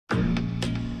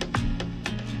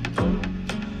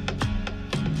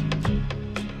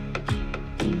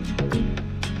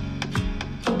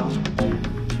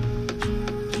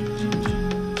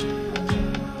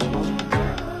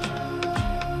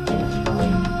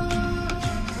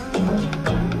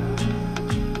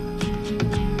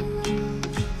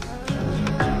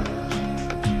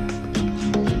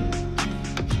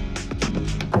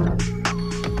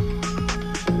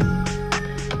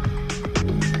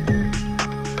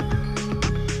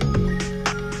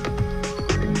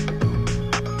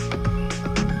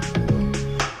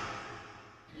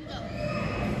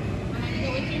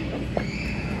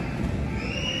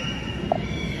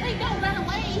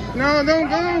No, don't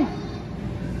go.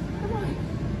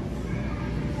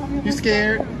 You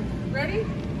scared? Ready?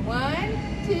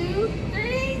 1, 2,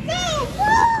 3, go!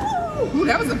 Woo! Ooh,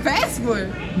 that was a fast one.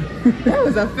 That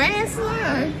was a fast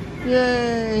slide.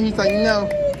 Yay! He's like, no.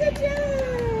 Good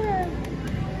job.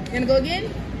 You gonna go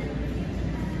again?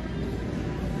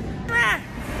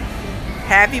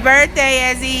 Happy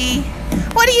birthday, Ezzy.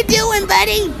 What are you doing,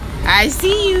 buddy? I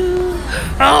see you.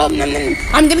 Oh, no, no.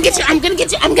 I'm gonna get you. I'm gonna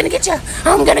get you. I'm gonna get you.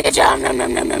 I'm gonna get you. No, no,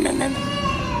 no, no, no, no.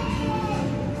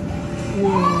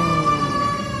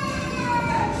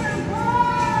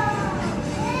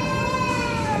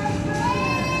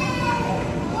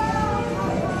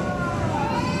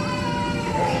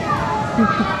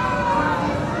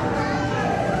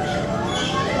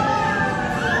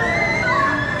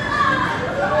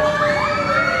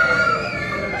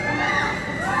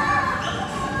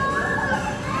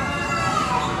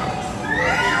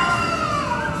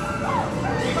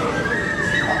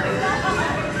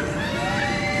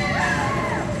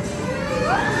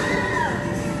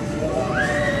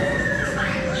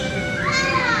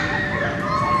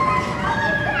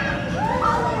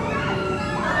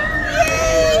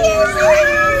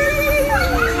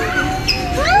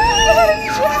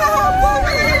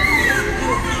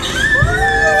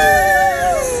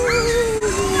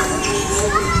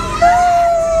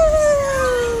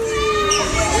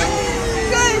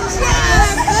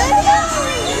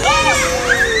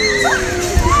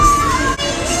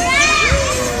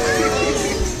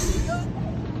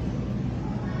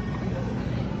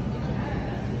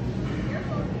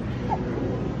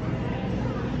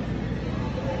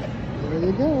 There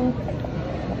you go.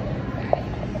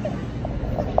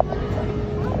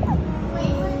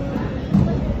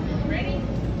 Ready?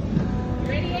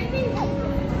 Ready, Ezzy?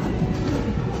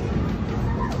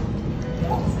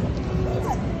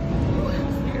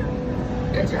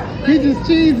 Good job. He just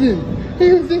cheesing. He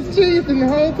was just cheesing the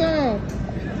whole time.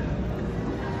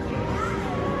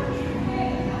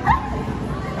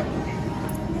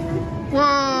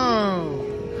 Whoa!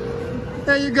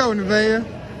 There you go, Nevaeh.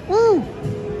 Woo!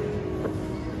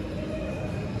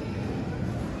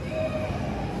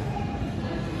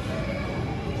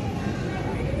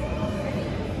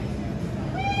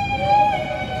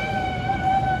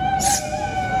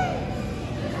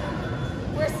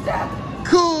 We're stuck.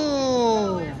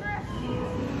 Cool!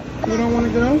 You don't want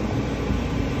to go?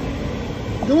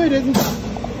 Go ahead, Ezra.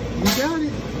 You got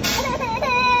it.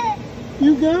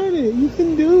 You got it. You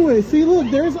can do it. See, look,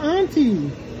 there's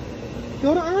Auntie.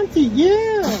 Go to Auntie.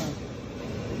 Yeah.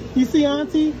 You see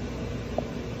Auntie?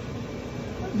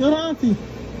 Go to Auntie.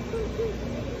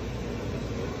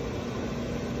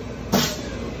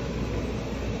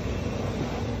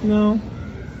 No.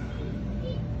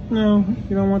 No,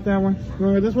 you don't want that one. You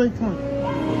want to go this way? Come on.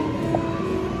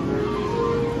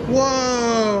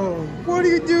 Whoa! What are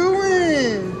you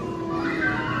doing?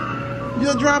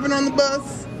 You're driving on the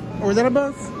bus? Or is that a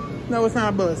bus? No, it's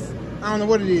not a bus. I don't know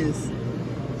what it is.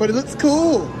 But it looks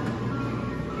cool.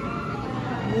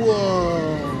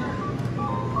 Whoa.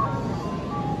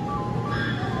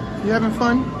 You having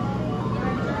fun?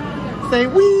 Say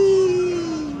wee!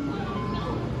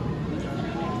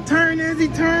 Turn, Ezzy,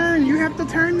 turn! You have to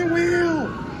turn the wheel!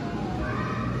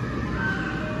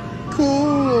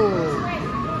 Cool!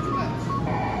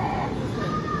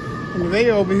 And Nevaeh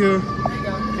over here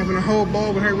having a whole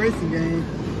ball with her racing game.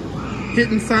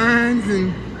 Hitting signs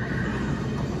and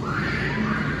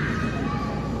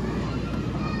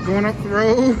going up the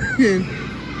road and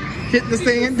hitting the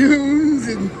sand dunes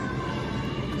and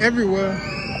everywhere.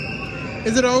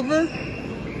 Is it over?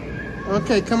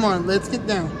 Okay, come on, let's get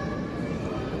down.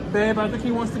 Babe, I think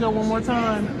he wants to go one more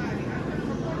time.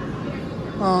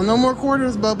 Oh, no more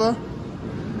quarters, Bubba.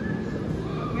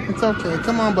 It's okay.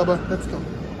 Come on, Bubba. Let's go.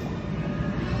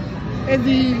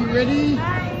 Ezzy, you ready?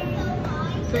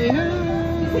 Say hi.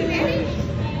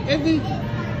 Ezzy.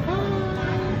 Hi.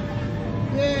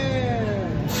 Yeah.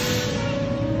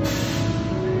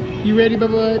 You ready,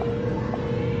 Bubba?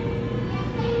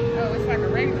 Oh, it's like a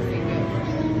regular seatbelt.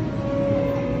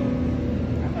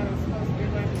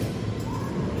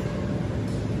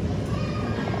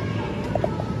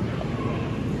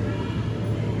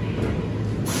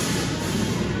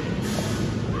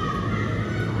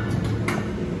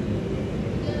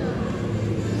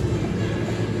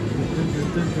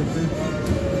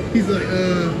 He's like,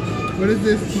 what is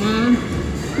this, Mom?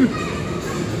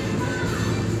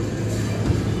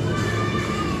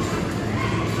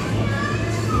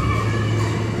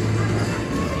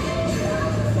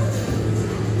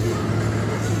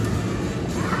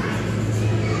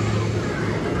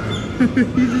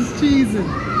 He's just cheesing.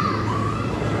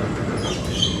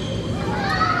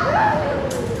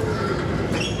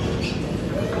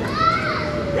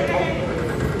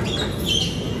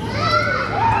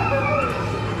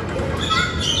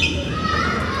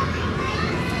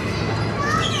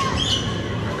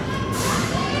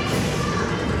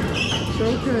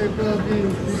 Okay, Bubby,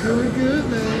 you're doing good,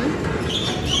 man.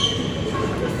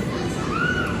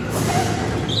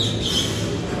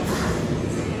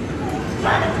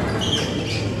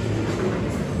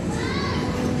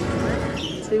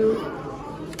 Two,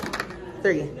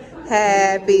 three.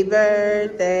 Happy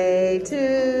birthday to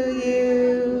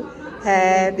you.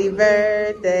 Happy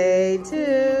birthday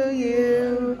to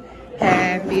you.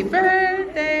 Happy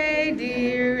birthday,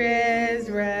 dear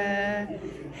Ezra.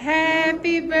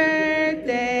 Happy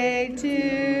birthday to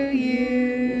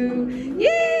you.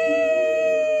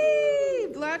 Yay!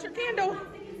 Blow out your candle.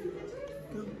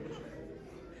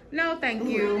 No, thank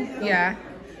you. Yeah.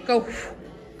 Go.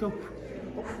 Go.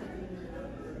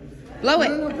 Blow it.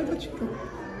 No,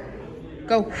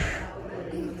 Go.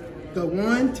 Go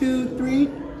 1, 2, 3.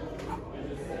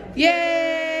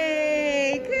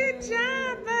 Yay! Good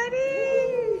job,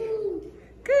 buddy.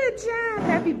 Good job.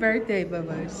 Happy birthday,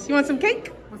 Bubba. You want some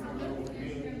cake?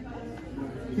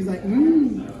 He's like,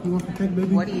 you want some cake,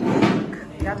 baby? What do you think?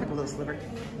 Yeah, I'll take a little sliver.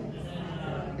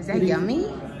 Is that yummy?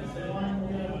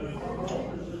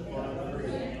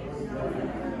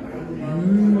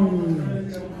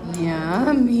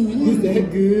 Yummy. Is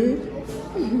that good?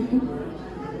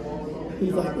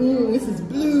 He's like, ooh, this is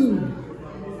blue.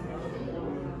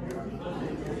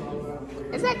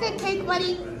 Is that good cake,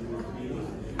 buddy?